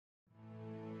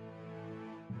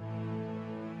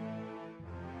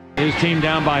His team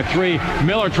down by 3.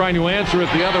 Miller trying to answer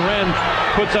at the other end.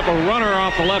 Puts up a runner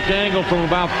off the left angle from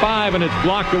about 5, and it's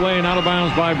blocked away and out of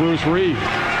bounds by Bruce Reed.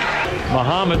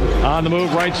 Muhammad on the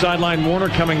move, right sideline. Warner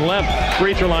coming left.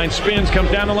 Free throw line, spins,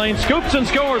 comes down the lane, scoops and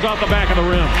scores off the back of the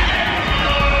rim.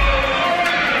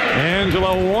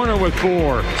 Angelo Warner with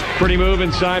 4. Pretty move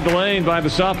inside the lane by the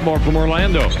sophomore from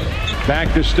Orlando.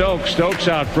 Back to Stokes. Stokes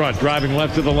out front, driving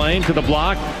left of the lane to the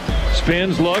block.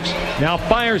 Spins, looks, now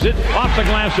fires it off the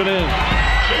glass and in.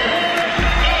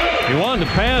 He wanted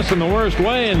to pass in the worst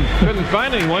way and couldn't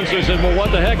find anyone, so he said, well,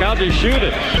 what the heck, I'll just shoot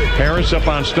it. Harris up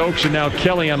on Stokes, and now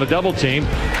Kelly on the double team.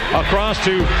 Across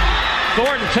to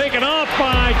Thornton, taken off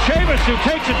by Chavis, who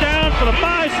takes it down for the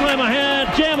by slam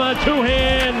ahead. Gemma,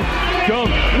 two-hand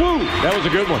dunk. Woo! That was a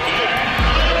good one.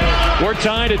 We're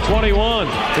tied at 21.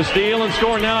 The steal and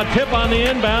score now. A tip on the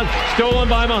inbound. Stolen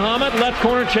by Muhammad. Left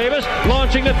corner Chavis.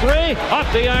 Launching the 3.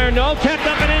 Off the iron. No. Tapped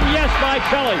up and in. Yes by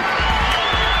Kelly.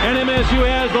 And MSU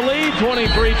has the lead,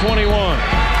 23-21.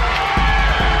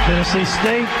 Tennessee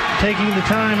State taking the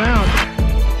timeout.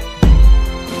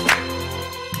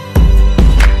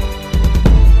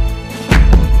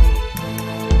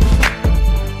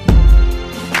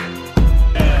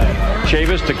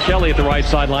 Chavis to Kelly at the right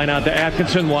sideline, out to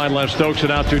Atkinson, wide left Stokes,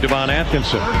 and out to Devon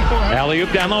Atkinson.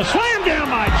 Alley-oop down low, slam down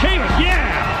by Chavis,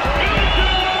 yeah!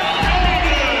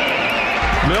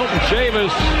 Milton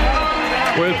Chavis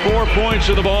with 4 points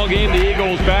in the ball game. The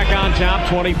Eagles back on top,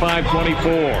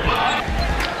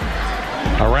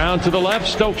 25-24. Around to the left,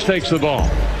 Stokes takes the ball.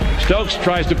 Stokes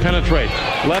tries to penetrate.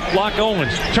 Left block,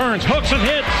 Owens turns, hooks and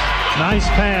hits. Nice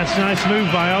pass, nice move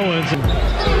by Owens.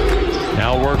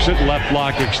 Now works it, left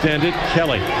block extended.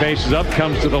 Kelly faces up,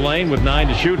 comes to the lane with 9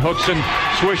 to shoot. Hooks and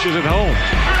swishes it home.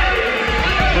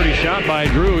 Pretty shot by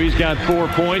Drew. He's got 4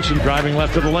 points and driving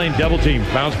left of the lane. Double team.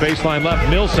 Bounce baseline left.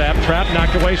 Millsap trapped,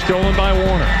 knocked away, stolen by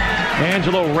Warner.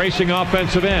 Angelo racing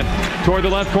offensive end. Toward the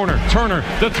left corner. Turner,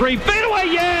 the 3. Fade away,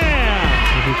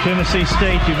 yeah! If you're Tennessee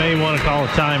State, you may want to call a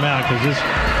timeout because this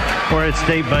Morehead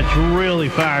State bunch really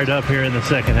fired up here in the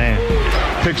second half.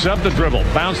 Picks up the dribble.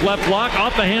 Bounce left block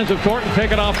off the hands of Thornton.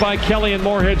 Taken off by Kelly and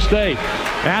Morehead State.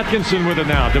 Atkinson with it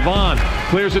now. Devon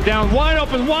clears it down. Wide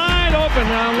open, wide open.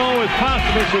 Down low is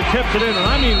Posthumus, who tips it in. And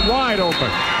I mean wide open.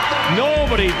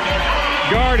 Nobody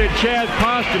guarded Chad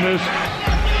Posthumus.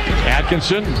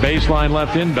 Atkinson, baseline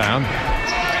left inbound.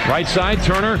 Right side,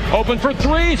 Turner open for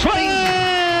 3. Swing!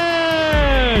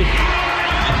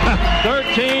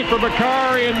 13 for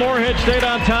Bakari, and Morehead State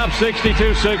on top,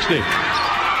 62-60.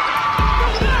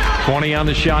 20 on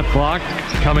the shot clock.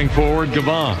 Coming forward,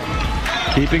 Gavon.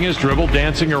 Keeping his dribble,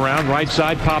 dancing around. Right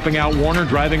side, popping out Warner,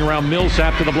 driving around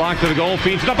Millsap to the block, to the goal.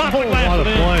 Feeds the bottom. What a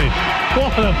play.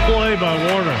 What a play by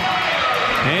Warner.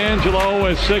 Angelo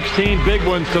with 16 big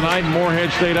ones tonight.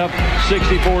 Morehead State up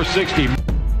 64-60.